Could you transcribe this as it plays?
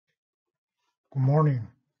Good morning.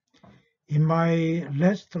 In my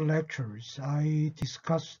last lectures, I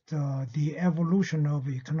discussed the evolution of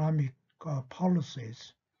economic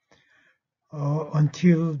policies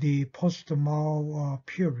until the post-Mao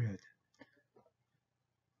period.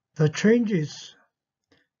 The changes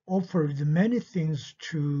offered many things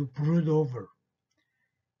to brood over.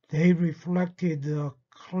 They reflected the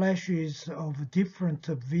clashes of different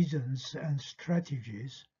visions and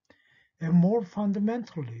strategies, and more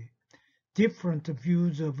fundamentally, different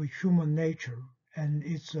views of human nature and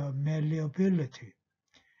its malleability.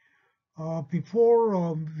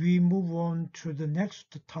 Before we move on to the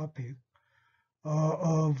next topic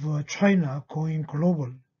of China going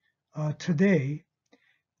global, today,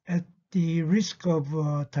 at the risk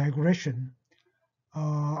of digression,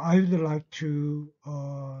 I would like to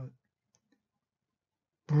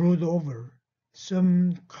brood over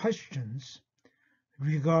some questions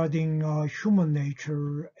regarding human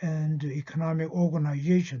nature and economic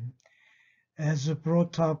organization as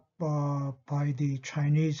brought up by the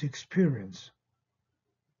Chinese experience.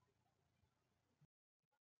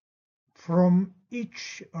 From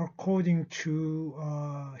each according to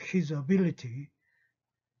his ability,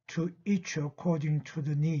 to each according to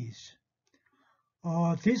the needs.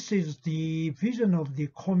 This is the vision of the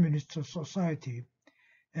communist society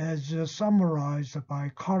as summarized by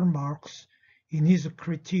Karl Marx in his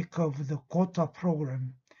critique of the Gotha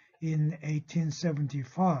program in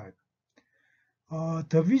 1875.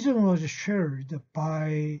 The vision was shared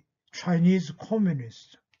by Chinese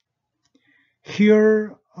communists.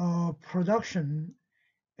 Here, production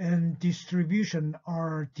and distribution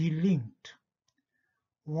are delinked.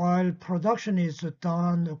 While production is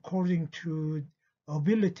done according to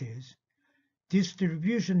abilities,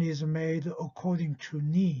 distribution is made according to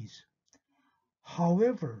needs.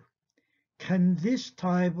 However, can this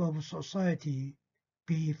type of society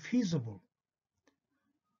be feasible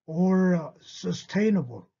or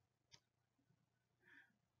sustainable?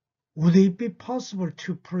 Would it be possible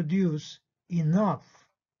to produce enough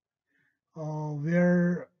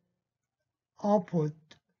where output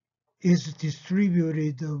is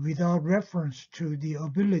distributed without reference to the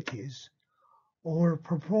abilities or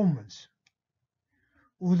performance?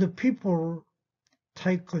 Would the people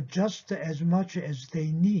take just as much as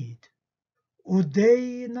they need? Would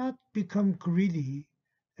they not become greedy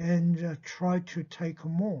and try to take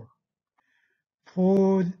more?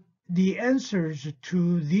 For the answers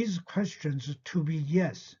to these questions to be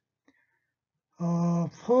yes,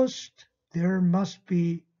 first, there must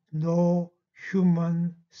be no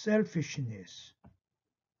human selfishness.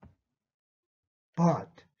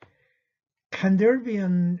 But can there be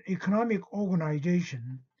an economic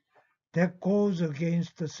organization that goes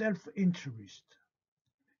against the self-interest,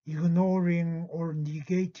 ignoring or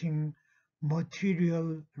negating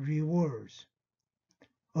material rewards?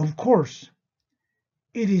 Of course,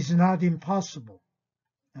 it is not impossible.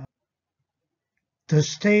 The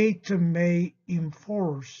state may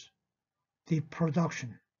enforce the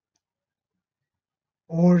production,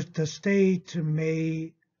 or the state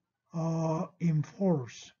may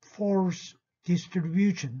force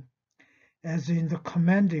distribution, as in the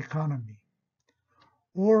command economy,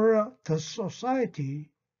 or the society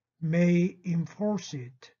may enforce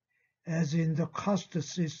it, as in the caste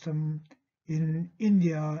system in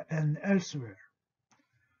India and elsewhere.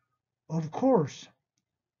 Of course,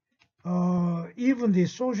 even the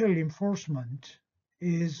social enforcement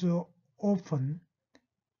is often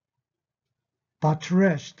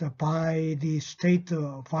buttressed by the state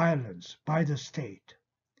violence, by the state.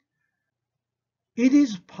 It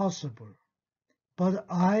is possible, but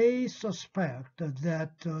I suspect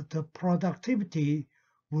that the productivity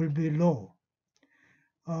will be low.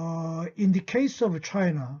 In the case of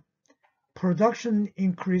China, production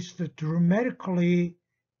increased dramatically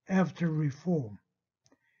after reform.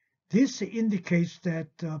 This indicates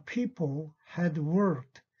that people had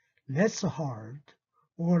worked less hard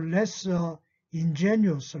or less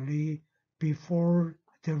ingeniously before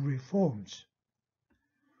the reforms.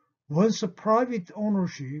 Once private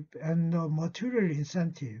ownership and material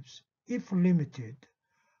incentives, if limited,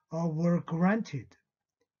 were granted,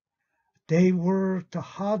 they worked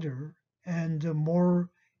harder and more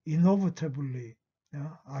innovatively,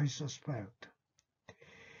 I suspect.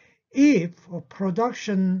 If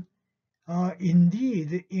production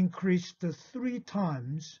indeed increased 3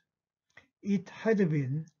 times it had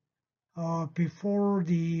been before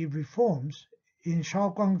the reforms in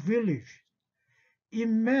Shaoguang village, it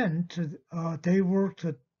meant they worked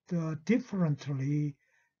differently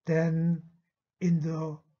than in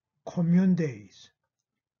the commune days.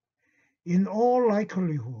 In all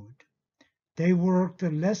likelihood, they worked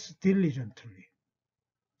less diligently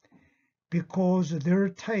because their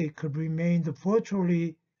take remained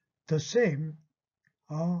virtually the same,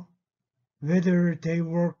 whether they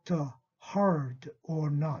worked hard or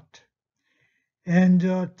not. And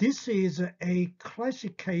this is a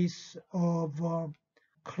classic case of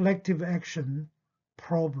collective action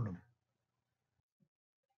problem.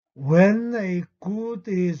 When a good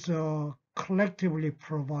is collectively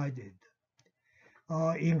provided,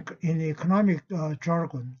 in economic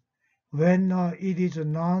jargon, when it is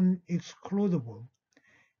non-excludable,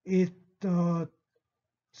 it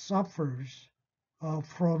suffers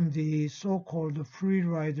from the so-called free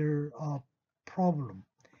rider problem,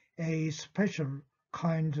 a special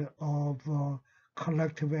kind of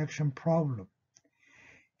collective action problem.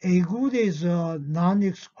 A good is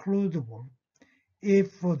non-excludable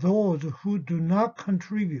if those who do not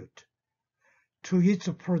contribute to its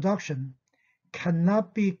production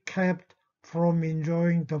cannot be kept from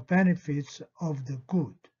enjoying the benefits of the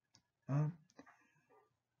good.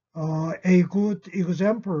 A good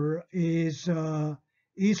example is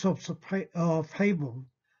Aesop's fable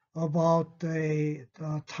about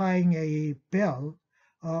tying a bell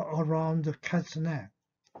around the cat's neck.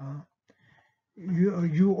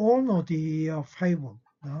 You all know the fable.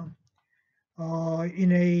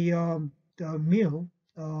 In a mill,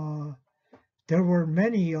 there were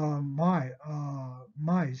many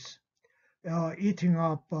mice eating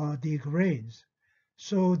up the grains.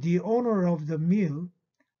 So the owner of the mill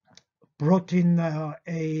brought in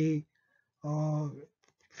a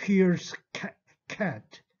fierce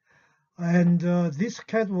cat, and this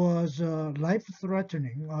cat was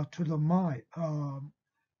life-threatening to the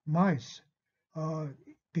mice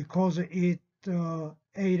because it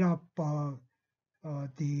ate up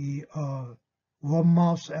the one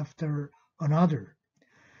mouse after another.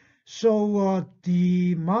 So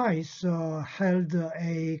the mice held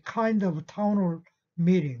a kind of town hall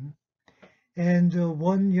meeting, and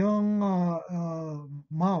one young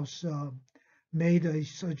mouse made a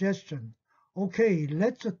suggestion. Okay,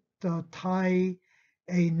 let's tie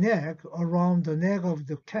a neck around the neck of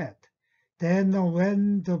the cat. Then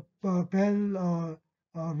when the bell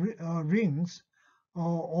rings,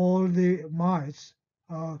 all the mice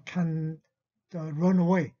can run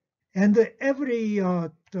away. And every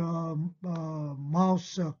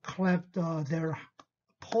mouse clapped their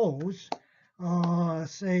paws,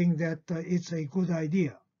 saying that it's a good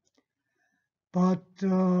idea. But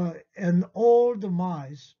an old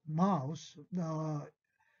mouse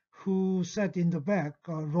who sat in the back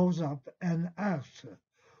rose up and asked,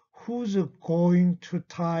 "Who's going to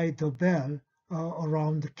tie the bell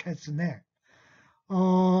around the cat's neck?"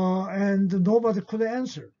 And nobody could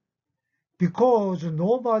answer because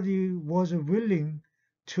nobody was willing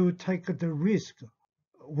to take the risk,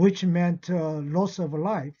 which meant loss of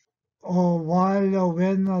life. While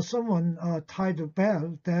when someone tied the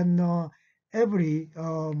bell, then every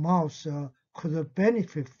mouse could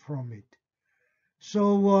benefit from it.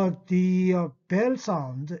 So the bell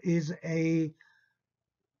sound is a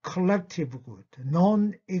collective good,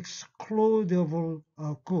 non-excludable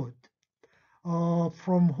good,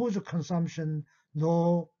 from whose consumption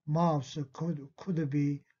no mouse could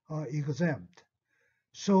be exempt.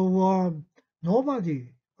 So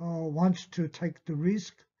nobody wants to take the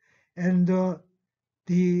risk, and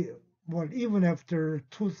even after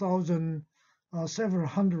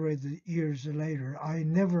 2,700 years later, I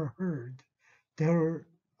never heard there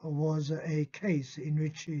was a case in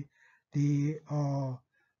which the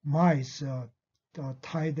mice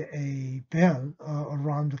tied a bell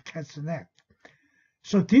around the cat's neck.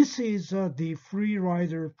 So this is the free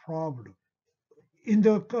rider problem. In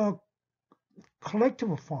the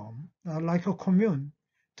collective form, like a commune,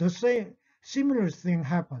 the same similar thing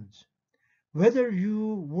happens. Whether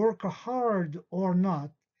you work hard or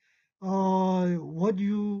not, what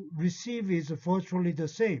you receive is virtually the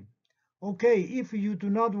same. Okay, if you do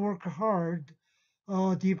not work hard,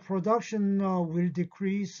 the production will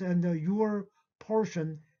decrease and your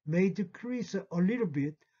portion may decrease a little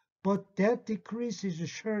bit, but that decrease is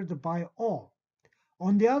shared by all.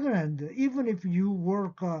 On the other hand, even if you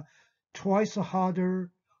work twice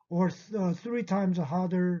harder or three times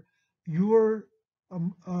harder, your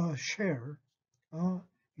share uh,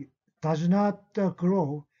 does not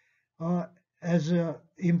grow as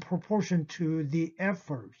in proportion to the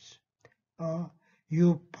efforts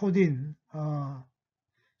you put in.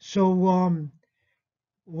 So,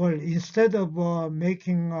 well, instead of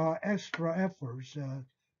making extra efforts,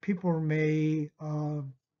 people may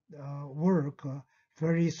work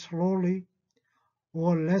very slowly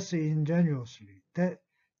or less ingenuously.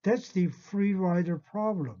 That's the free rider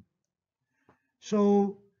problem.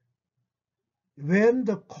 So when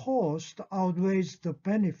the cost outweighs the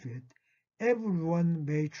benefit, everyone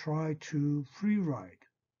may try to free ride.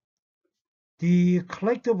 The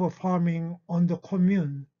collective farming on the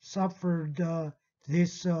commune suffered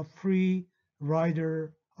this free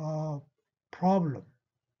rider problem.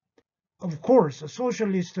 Of course,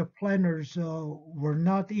 socialist planners were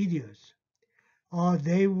not idiots.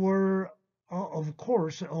 They were, of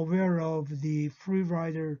course, aware of the free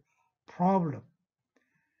rider problem.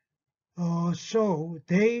 So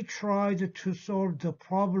they tried to solve the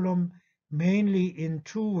problem mainly in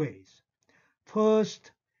two ways.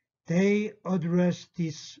 First, they addressed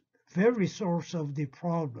this very source of the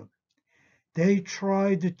problem. They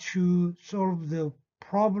tried to solve the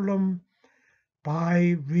problem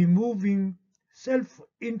by removing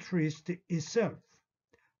self-interest itself,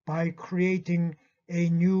 by creating a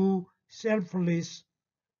new selfless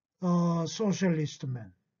socialist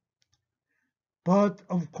man. But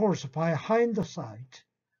of course, by hindsight,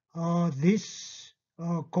 this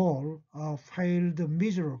goal failed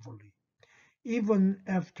miserably, even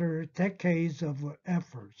after decades of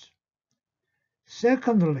efforts.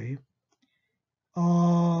 Secondly,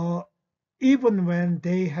 uh, even when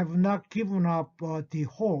they have not given up the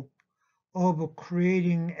hope of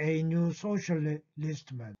creating a new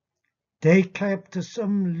socialist man, they kept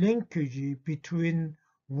some linkage between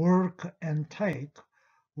work and take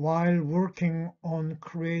while working on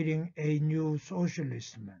creating a new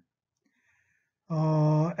socialist man.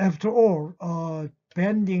 After all,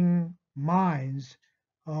 bending minds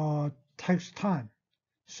takes time.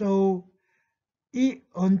 So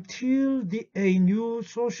until a new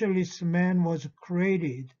socialist man was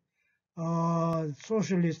created,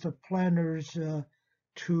 socialist planners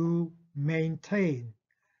to maintain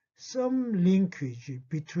some linkage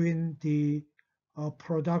between the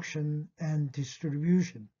production and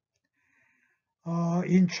distribution.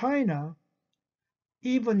 In China,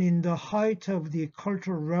 even in the height of the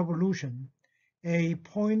Cultural Revolution, a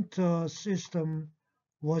point system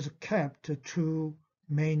was kept to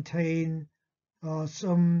maintain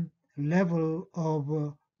some level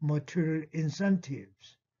of material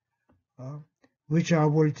incentives, uh, which I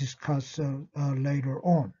will discuss later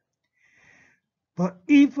on. But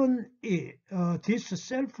even this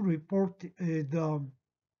self-reported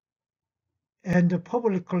and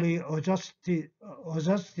publicly adjusted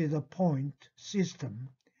point system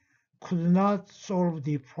could not solve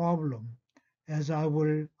the problem, as I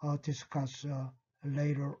will discuss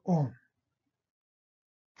later on.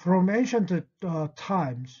 From ancient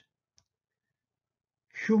times,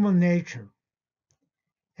 human nature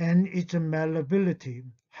and its malleability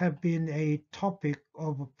have been a topic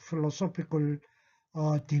of philosophical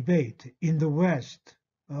debate in the West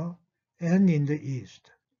and in the East.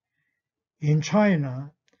 In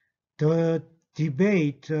China, the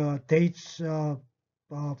debate dates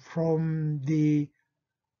from the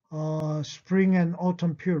spring and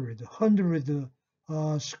autumn period, 100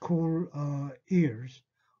 school years,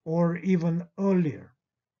 or even earlier.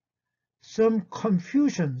 Some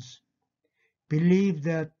Confucians believed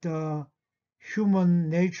that human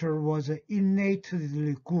nature was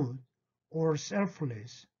innately good or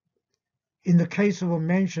selfless. In the case of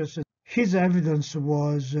Mencius, his evidence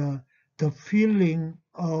was the feeling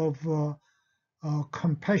of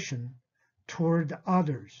compassion toward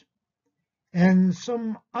others. And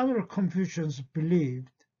some other Confucians believed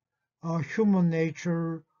human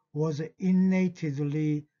nature was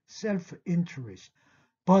innately self-interest.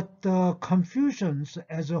 But Confucians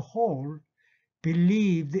as a whole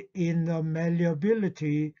believed in the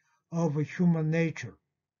malleability of human nature.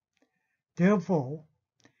 Therefore,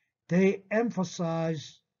 they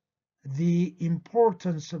emphasized the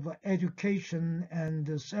importance of education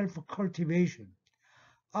and self-cultivation,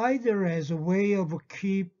 either as a way of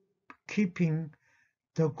keeping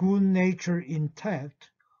the good nature intact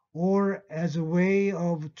or as a way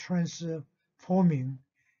of transforming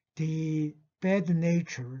the bad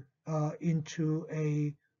nature into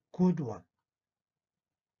a good one.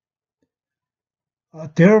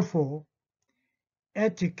 Therefore,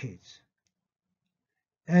 etiquette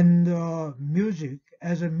and music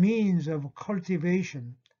as a means of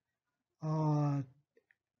cultivation uh,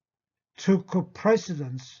 took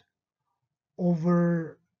precedence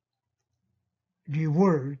over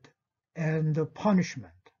reward and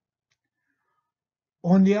punishment.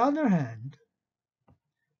 On the other hand,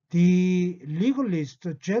 the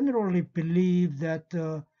legalists generally believe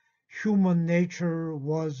that human nature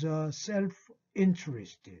was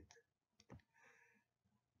self-interested.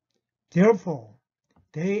 Therefore,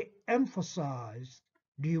 they emphasized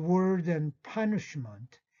reward and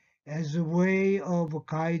punishment as a way of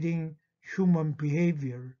guiding human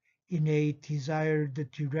behavior in a desired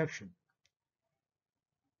direction.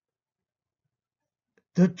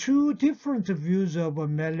 The two different views of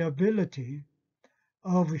malleability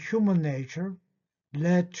of human nature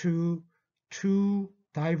led to two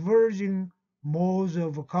diverging modes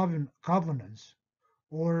of governance,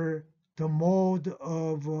 or the mode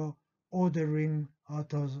of ordering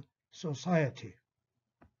the society.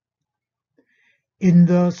 In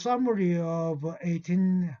the summary of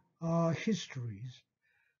 18 histories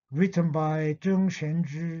written by Zheng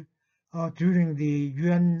Xianzhi during the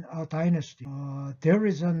Yuan dynasty, there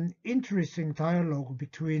is an interesting dialogue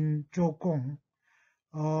between Zhou Gong,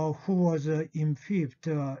 who was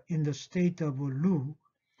enfeebled in the state of Lu,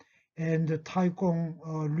 and Taigong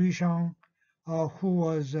Lushang, who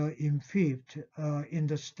was enfeebled in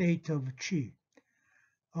the state of Qi.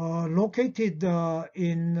 Located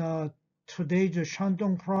in today's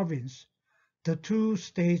Shandong province, the two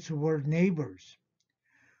states were neighbors.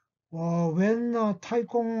 When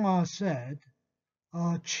Taigong said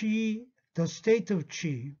Qi, the state of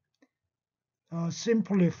Qi,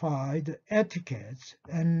 simplified etiquettes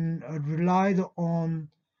and relied on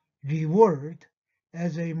reward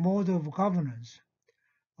as a mode of governance,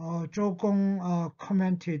 Zhou Gong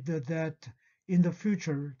commented that in the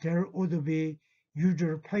future there would be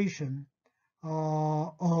usurpation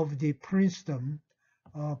of the princedom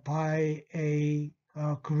by a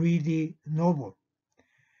greedy noble.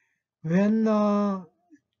 When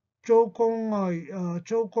Zhou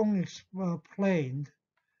Gong explained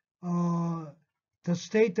the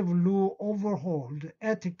state of Lu overhauled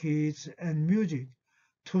etiquettes and music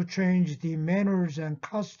to change the manners and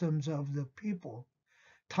customs of the people,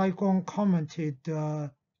 Taigong commented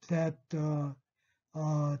that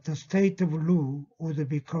the state of Lu would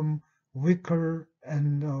become weaker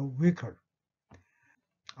and weaker.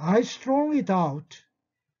 I strongly doubt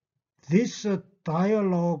this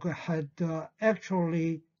dialogue had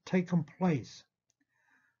actually taken place.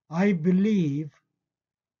 I believe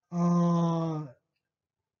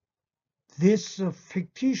this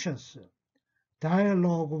fictitious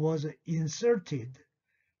dialogue was inserted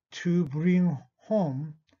to bring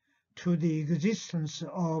home to the existence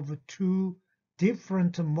of two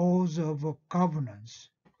different modes of governance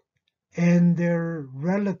and their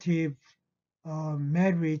relative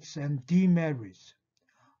merits and demerits,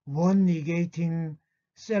 one negating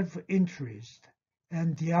self-interest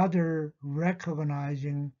and the other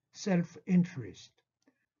recognizing self-interest.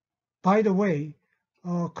 By the way,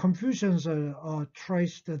 Confucians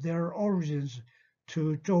traced their origins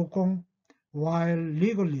to Zhou Gong, while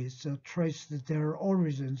legalists traced their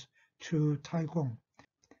origins to Taigong.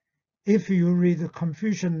 If you read the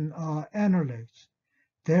Confucian Analects,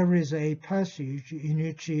 there is a passage in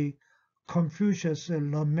which Confucius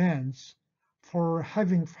laments for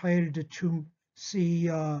having failed to see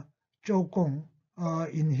Zhou Gong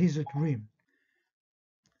in his dream.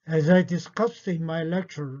 As I discussed in my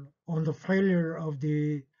lecture on the failure of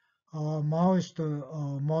the Maoist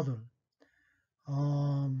model,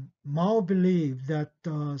 Mao believed that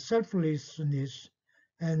selflessness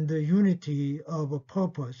and the unity of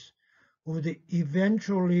purpose would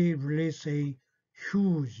eventually release a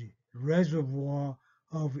huge reservoir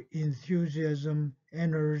of enthusiasm,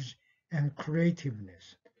 energy, and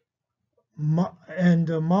creativeness. And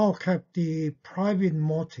Mao kept the private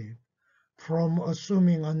motive from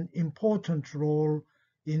assuming an important role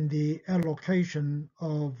in the allocation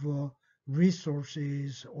of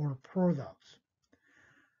resources or products.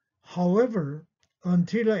 However,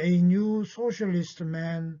 until a new socialist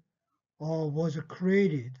man was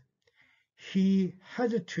created, he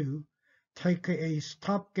had to take a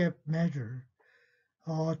stopgap measure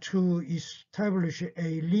to establish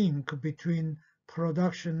a link between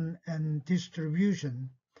production and distribution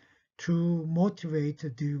to motivate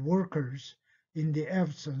the workers in the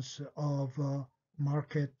absence of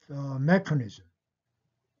market mechanism.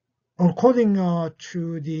 According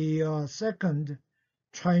to the Second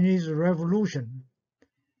Chinese Revolution,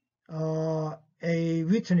 a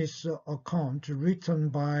witness account written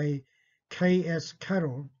by K.S.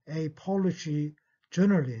 Carroll, a policy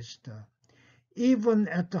journalist, even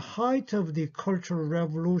at the height of the Cultural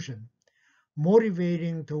Revolution,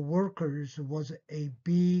 motivating the workers was a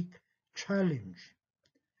big challenge.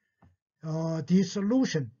 The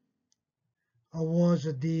solution was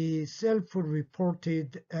the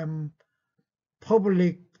self-reported and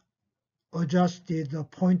public adjusted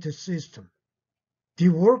point system. The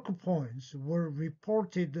work points were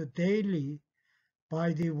reported daily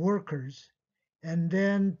by the workers, and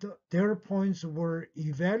then their points were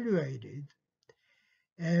evaluated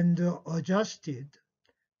and adjusted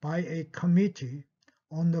by a committee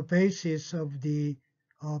on the basis of the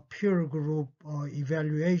peer group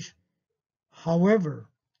evaluation. However,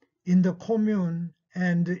 in the commune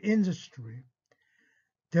and the industry,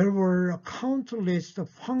 there were countless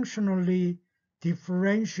functionally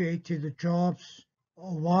differentiated jobs.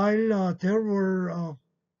 While there were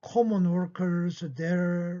common workers,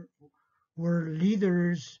 there were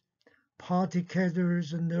leaders, party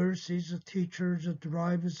cadres, nurses, teachers,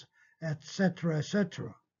 drivers, etc.,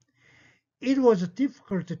 etc. It was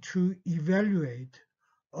difficult to evaluate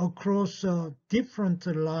across different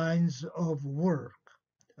lines of work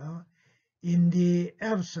in the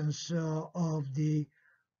absence of the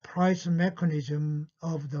price mechanism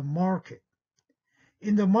of the market.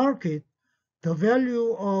 In the market, the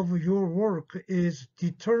value of your work is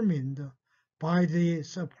determined by the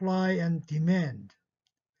supply and demand,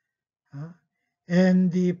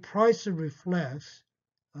 and the price reflects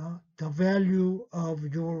the value of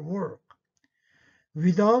your work.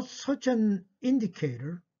 Without such an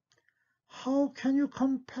indicator, how can you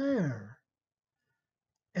compare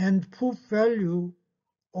and put value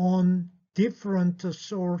on different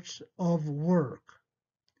sorts of work?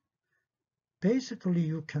 Basically,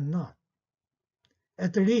 you cannot,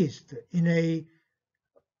 at least in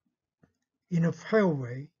a fair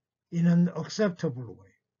way, in an acceptable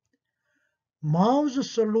way. Mao's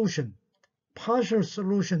solution, partial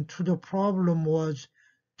solution to the problem, was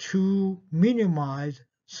to minimize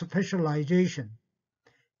specialization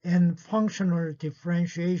and functional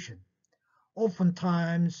differentiation.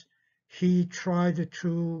 Oftentimes, he tried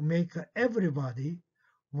to make everybody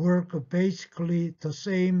work basically the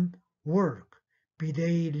same work, be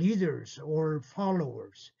they leaders or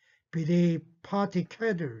followers, be they party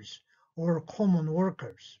cadres or common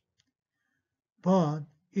workers. But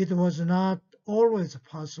it was not always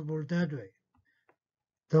possible that way.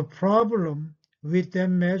 The problem with that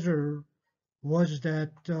measure was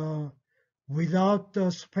that without the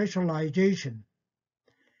specialization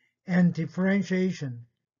and differentiation,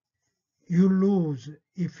 you lose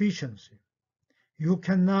efficiency. You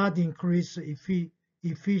cannot increase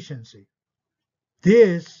efficiency.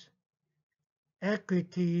 This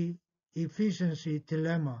equity efficiency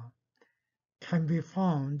dilemma can be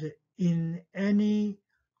found in any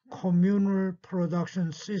communal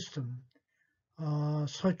production system,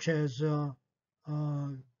 such as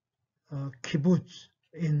kibbutz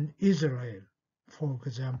in Israel, for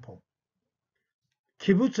example.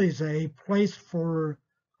 Kibbutz is a place for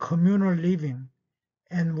communal living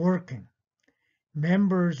and working.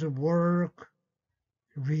 Members work,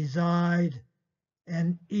 reside,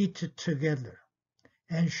 and eat together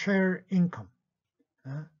and share income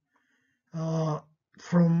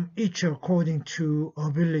from each according to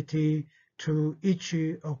ability, to each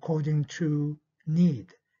according to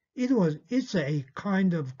need. It's a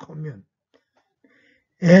kind of commune.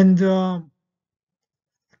 And the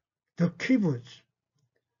kibbutz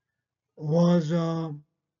was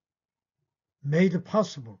made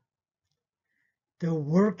possible. The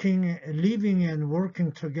living and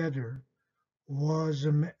working together was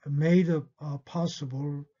made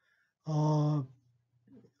possible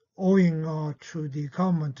owing to the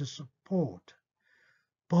government support.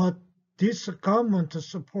 But this government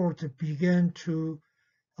support began to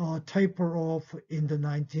taper off in the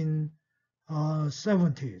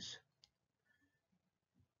 1970s.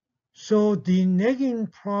 So the nagging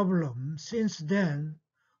problem since then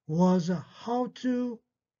was how to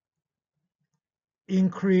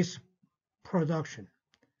increase production.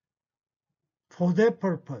 For that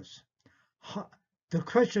purpose, the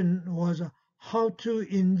question was how to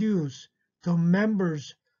induce the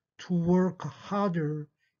members to work harder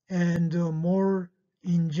and more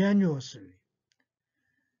ingeniously.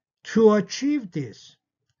 To achieve this,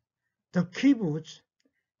 the kibbutz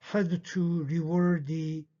had to reward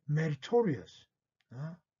the meritorious.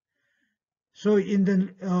 So in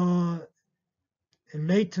the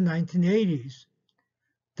late 1980s,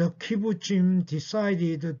 the kibbutzim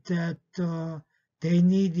decided that they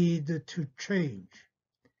needed to change.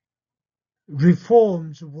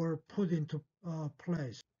 Reforms were put into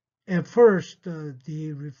place. At first,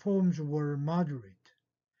 the reforms were moderate.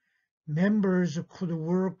 Members could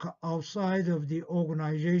work outside of the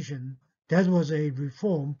organization. That was a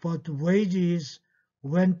reform, but wages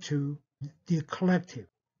went to the collective.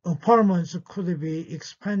 Apartments could be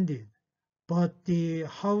expanded, but the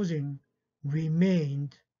housing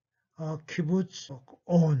remained kibbutz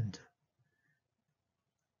owned.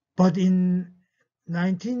 But in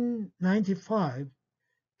 1995,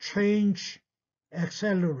 change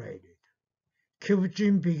accelerated.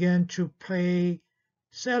 Kibbutzim began to pay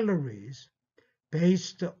salaries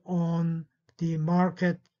based on the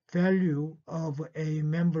market value of a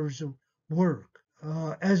member's work.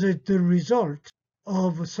 As the result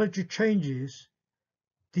of such changes,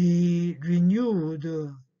 the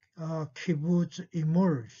renewed kibbutz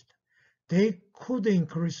emerged. They could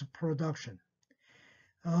increase production.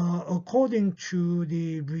 According to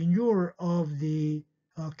the renewal of the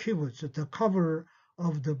kibbutz, the cover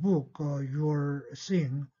of the book you're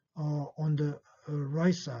seeing on the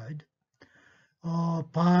right side,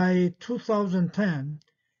 by 2010,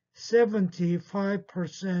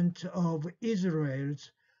 75% of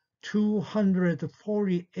Israel's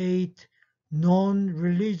 248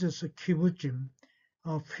 non-religious kibbutzim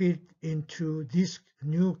fit into this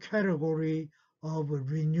new category of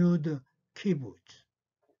renewed kibbutz.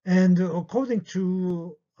 And according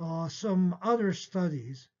to some other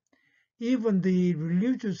studies, even the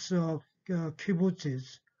religious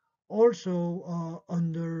kibbutzes also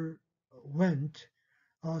underwent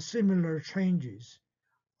similar changes,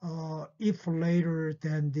 if later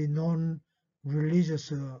than the non-religious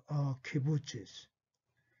kibbutzes.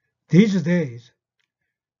 These days,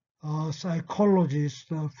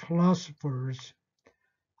 psychologists, philosophers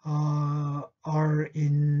are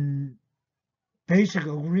in basic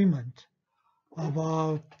agreement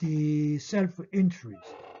about the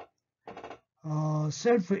self-interest.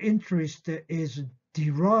 Self-interest is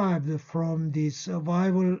derived from the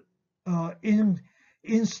survival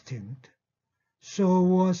instinct.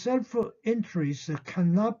 So self-interest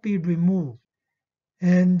cannot be removed.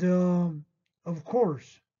 And of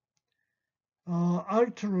course,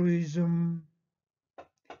 altruism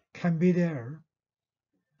can be there.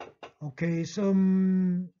 Okay,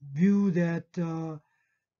 some view that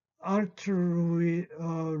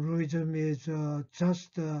altruism is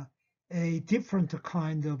just a different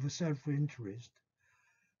kind of self-interest.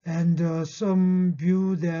 And some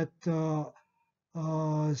view that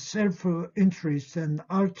self-interest and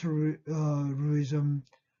altruism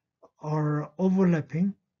are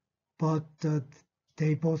overlapping, but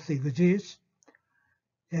they both exist.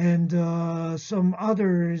 And for some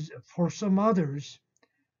others,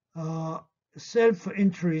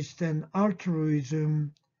 self-interest and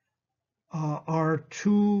altruism are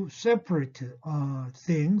two separate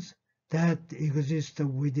things that exist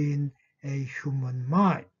within a human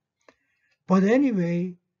mind. But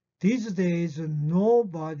anyway, these days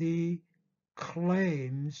nobody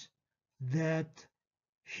claims that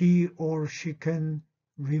he or she can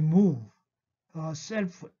remove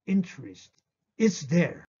self-interest. It's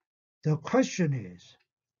there. The question is,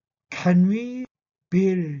 can we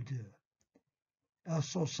build a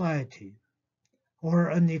society or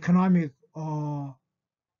an economic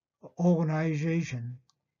organization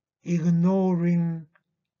ignoring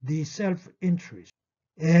the self-interest?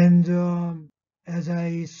 And as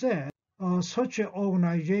I said, such an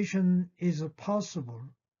organization is possible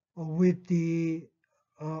with the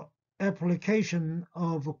application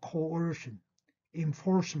of coercion,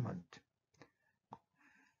 enforcement.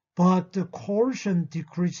 But the coercion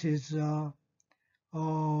decreases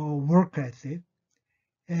work ethic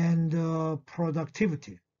and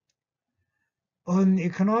productivity. An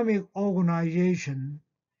economic organization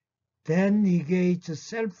then negates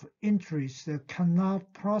self-interest that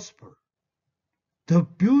cannot prosper. The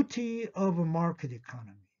beauty of a market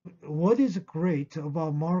economy. What is great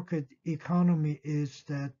about market economy is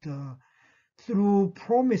that through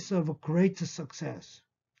promise of great success,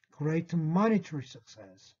 great monetary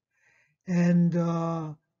success, and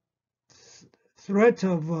threat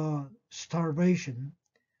of starvation,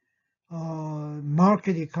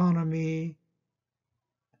 market economy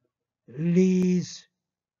leads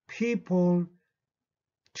people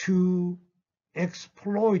to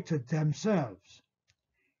exploit themselves.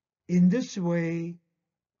 In this way,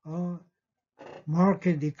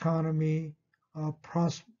 market economy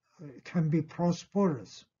can be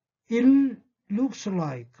prosperous. It looks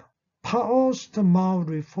like post-Mao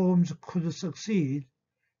reforms could succeed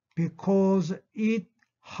because it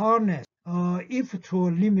harnessed, if to a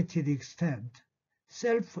limited extent,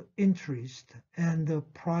 self-interest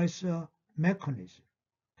and price mechanism.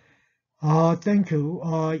 Thank you.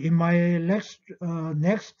 In my next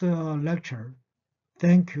lecture,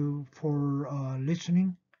 thank you for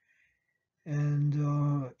listening. And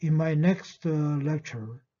in my next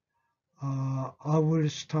lecture, I will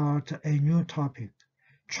start a new topic,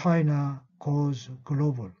 China Goes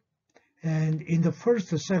Global. And in the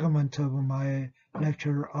first segment of my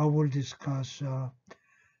lecture, I will discuss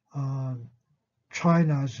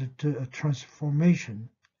China's transformation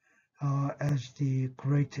as the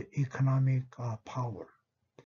great economic power.